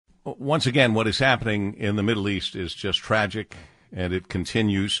once again, what is happening in the Middle East is just tragic, and it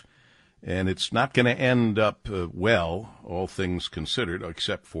continues, and it's not going to end up well, all things considered,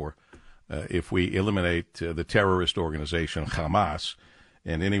 except for if we eliminate the terrorist organization Hamas.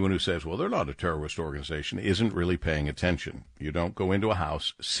 And anyone who says, well, they're not a terrorist organization, isn't really paying attention. You don't go into a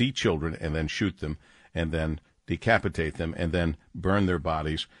house, see children, and then shoot them, and then decapitate them, and then burn their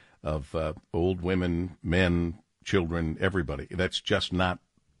bodies of old women, men, children, everybody. That's just not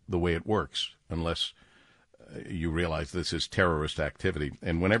the way it works, unless you realize this is terrorist activity.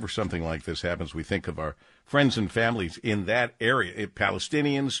 And whenever something like this happens, we think of our friends and families in that area,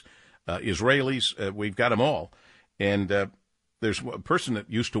 Palestinians, Israelis, we've got them all. And there's a person that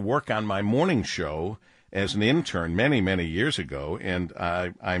used to work on my morning show as an intern many, many years ago, and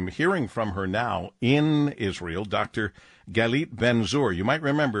I'm hearing from her now in Israel, Dr. Galit Benzur. You might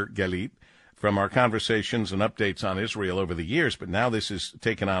remember Galit from our conversations and updates on Israel over the years, but now this has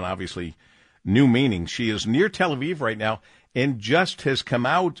taken on, obviously, new meaning. She is near Tel Aviv right now and just has come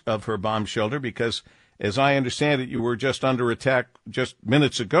out of her bomb shelter because, as I understand it, you were just under attack just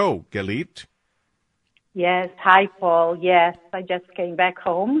minutes ago, Galit. Yes. Hi, Paul. Yes, I just came back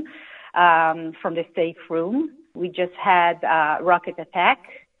home from the safe room. We just had a rocket attack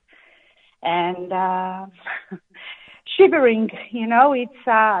and shivering,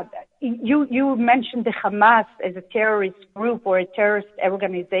 it's you mentioned the Hamas as a terrorist group or a terrorist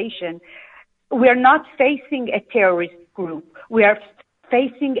organization. We are not facing a terrorist group. We are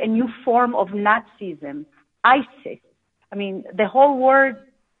facing a new form of Nazism, ISIS. I mean, the whole world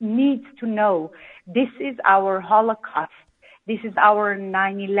needs to know this is our Holocaust. This is our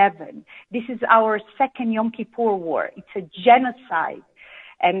 9/11. This is our second Yom Kippur War. It's a genocide.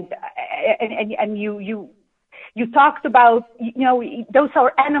 And you talked about, those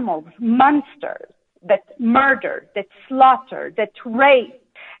are animals, monsters that murder, that slaughter, that rape,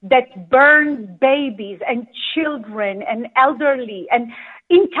 that burn babies and children and elderly and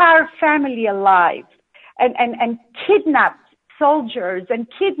entire family alive and kidnap soldiers and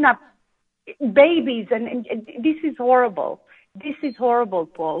kidnap babies. And this is horrible. This is horrible,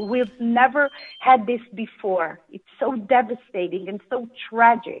 Paul. We've never had this before. It's so devastating and so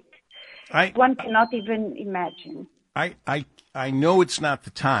tragic. One cannot even imagine. I know it's not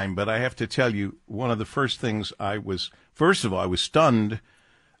the time, but I have to tell you, one of the first things first of all, I was stunned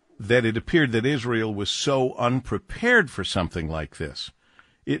that it appeared that Israel was so unprepared for something like this.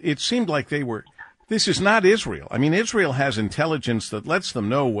 It seemed like this is not Israel. I mean, Israel has intelligence that lets them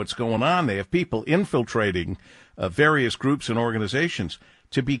know what's going on. They have people infiltrating various groups and organizations.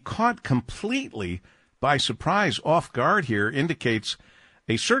 To be caught completely by surprise, off guard here, indicates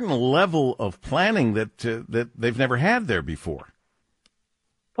a certain level of planning that they've never had there before.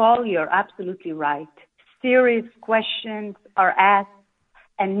 Paul, you're absolutely right. Serious questions are asked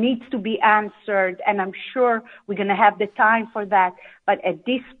and needs to be answered, and I'm sure we're going to have the time for that. But at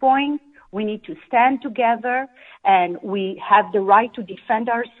this point, we need to stand together, and we have the right to defend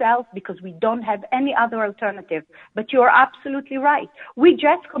ourselves because we don't have any other alternative. But you're absolutely right. We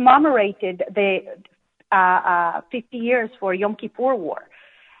just commemorated the 50 years for Yom Kippur War,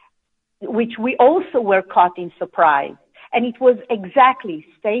 which we also were caught in surprise. And it was exactly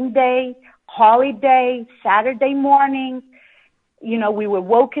same day, holiday, Saturday morning. We were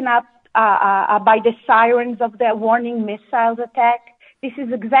woken up by the sirens of the warning missiles attack. This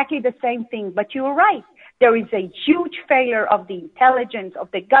is exactly the same thing. But you're right. There is a huge failure of the intelligence, of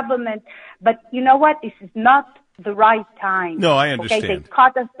the government. But you know what? This is not the right time. No, I understand. Okay, they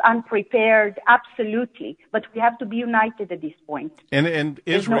caught us unprepared, absolutely. But we have to be united at this point. And There's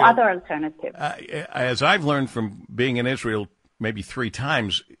Israel, no other alternative. As I've learned from being in Israel maybe 3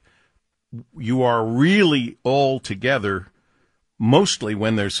 times, you are really all together mostly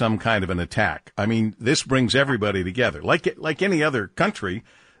when there's some kind of an attack. I mean, this brings everybody together. Like any other country,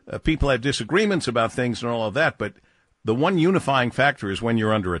 people have disagreements about things and all of that, but the one unifying factor is when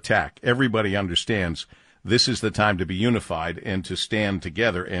you're under attack. Everybody understands this is the time to be unified and to stand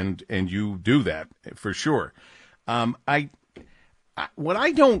together, and you do that for sure.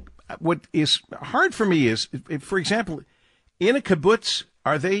 What is hard for me is, for example, in a kibbutz,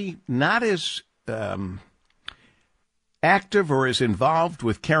 are they not as active or as involved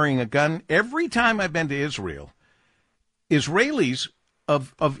with carrying a gun? Every time I've been to Israel, Israelis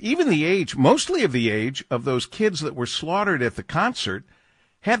of even the age, mostly of the age of those kids that were slaughtered at the concert,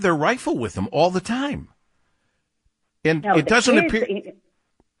 have their rifle with them all the time. And it doesn't appear.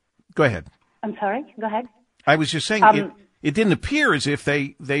 Go ahead. I'm sorry. Go ahead. I was just saying it didn't appear as if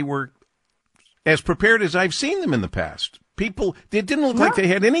they were as prepared as I've seen them in the past. It didn't look like they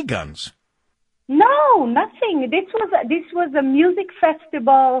had any guns. No, nothing. This was a music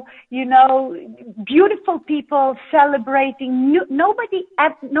festival. Beautiful people celebrating. Nobody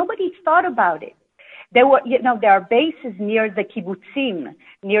thought about it. There are bases near the kibbutzim,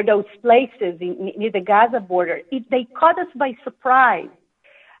 near those places near the Gaza border. They caught us by surprise.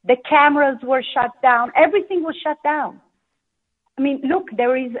 The cameras were shut down. Everything was shut down. I mean, look,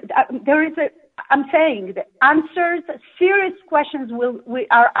 I'm saying the answers, serious questions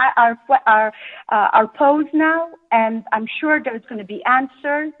are posed now, and I'm sure there's going to be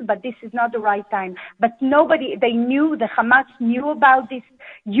answers, but this is not the right time. But the Hamas knew about this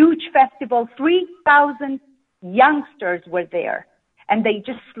huge festival. 3,000 youngsters were there, and they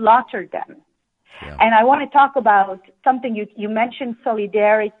just slaughtered them. Yeah. And I want to talk about something you mentioned,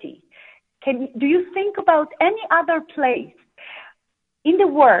 solidarity. Do you think about any other place in the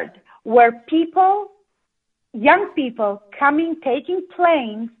world where young people taking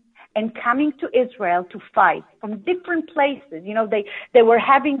planes and coming to Israel to fight from different places? They were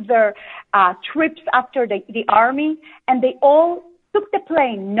having their trips after the army, and they all took the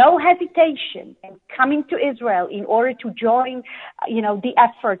plane, no hesitation, and coming to Israel in order to join, the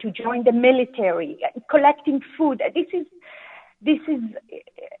effort, to join the military, collecting food. This is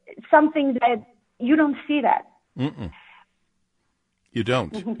something that you don't see that. Mm-mm. You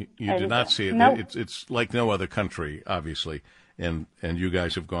don't. You do not see it. No. It's like no other country, obviously, and you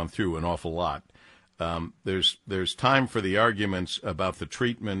guys have gone through an awful lot. There's time for the arguments about the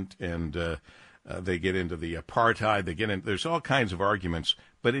treatment, and they get into the apartheid. There's all kinds of arguments,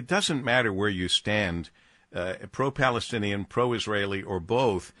 but it doesn't matter where you stand, pro-Palestinian, pro-Israeli, or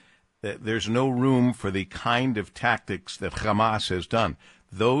both. There's no room for the kind of tactics that Hamas has done.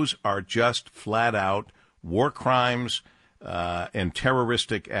 Those are just flat out war crimes. And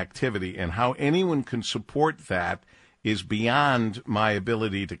terroristic activity, and how anyone can support that is beyond my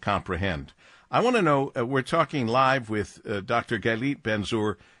ability to comprehend. I want to know, we're talking live with Dr. Galit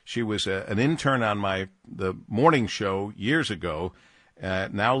Benzur. She was an intern on the morning show years ago,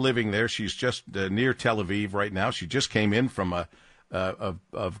 now living there. She's just near Tel Aviv right now. She just came in from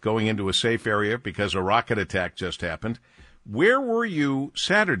of going into a safe area because a rocket attack just happened. Where were you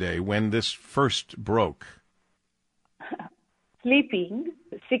Saturday when this first broke? Sleeping,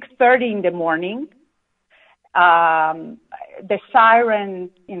 6:30 in the morning. The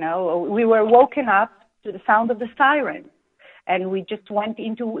siren, we were woken up to the sound of the siren, and we just went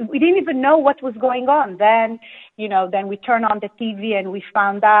we didn't even know what was going on. Then we turned on the TV and we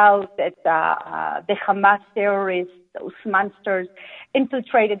found out that the Hamas terrorists, those monsters,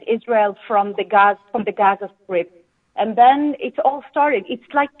 infiltrated Israel from the Gaza Strip. And then it all started.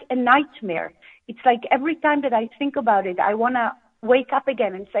 It's like a nightmare. It's like every time that I think about it, I want to wake up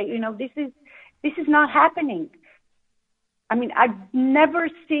again and say, this is not happening. I mean, I've never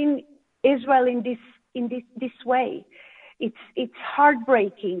seen Israel in this way. It's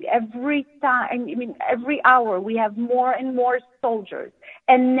heartbreaking. Every time, every hour we have more and more soldiers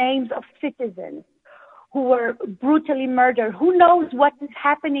and names of citizens who were brutally murdered. Who knows what is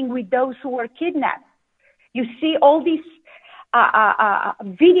happening with those who were kidnapped? You see all these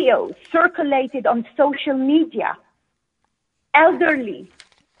videos circulated on social media. Elderly,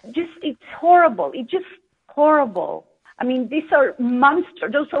 it's horrible. It's just horrible. I mean, these are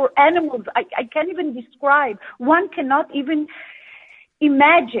monsters. Those are animals. I can't even describe. One cannot even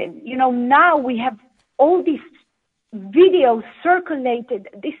imagine. Now we have all these videos circulated.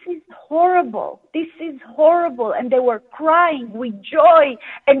 This is horrible. This is horrible. And they were crying with joy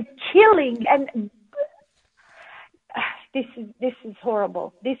and killing and. This is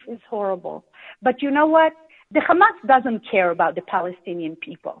horrible. This is horrible. But you know what? The Hamas doesn't care about the Palestinian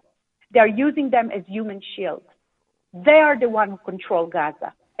people. They are using them as human shields. They are the one who control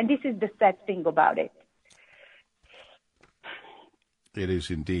Gaza. And this is the sad thing about it. It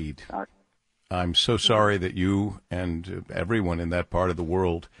is indeed. Sorry. I'm so sorry that you and everyone in that part of the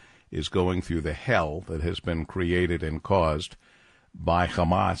world is going through the hell that has been created and caused by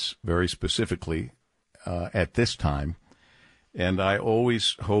Hamas, very specifically, at this time. And I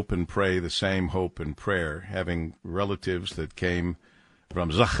always hope and pray the same hope and prayer, having relatives that came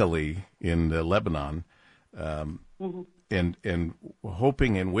from Zachali in Lebanon, and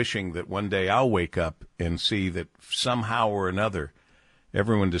hoping and wishing that one day I'll wake up and see that somehow or another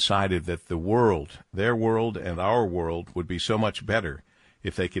everyone decided that the world, their world and our world, would be so much better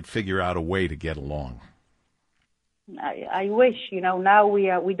if they could figure out a way to get along. I wish, now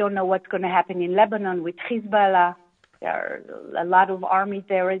we don't know what's going to happen in Lebanon with Hezbollah. There are a lot of armies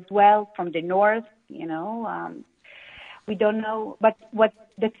there as well from the north, we don't know. But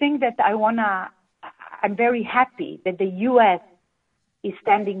the thing that I'm very happy that the U.S. is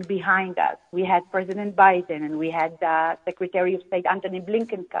standing behind us. We had President Biden and we had Secretary of State Antony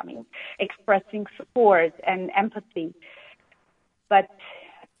Blinken coming, expressing support and empathy. But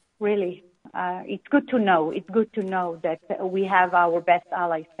really, it's good to know. It's good to know that we have our best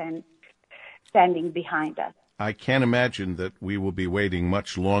allies standing behind us. I can't imagine that we will be waiting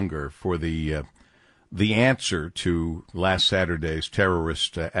much longer for the answer to last Saturday's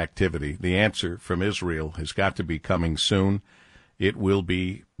terrorist activity. The answer from Israel has got to be coming soon. It will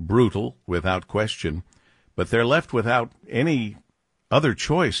be brutal, without question, but they're left without any other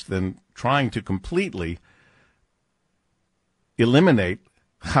choice than trying to completely eliminate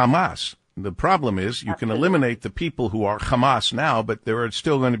Hamas. The problem is you can eliminate the people who are Hamas now, but there are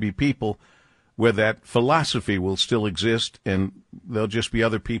still going to be people where that philosophy will still exist, and there'll just be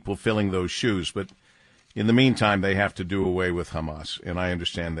other people filling those shoes. But in the meantime, they have to do away with Hamas, and I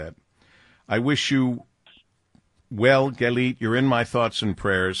understand that. I wish you well, Galit. You're in my thoughts and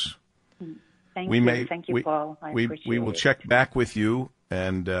prayers. Thank you, Paul. I appreciate we will check back with you,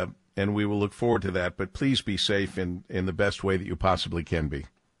 and we will look forward to that. But please be safe in the best way that you possibly can be.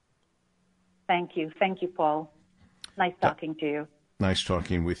 Thank you, Paul. Nice talking to you. Nice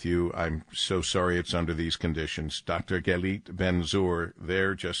talking with you. I'm so sorry it's under these conditions. Dr. Galit Benzur,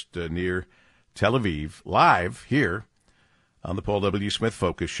 there just near Tel Aviv, live here on the Paul W. Smith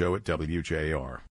Focus Show at WJR.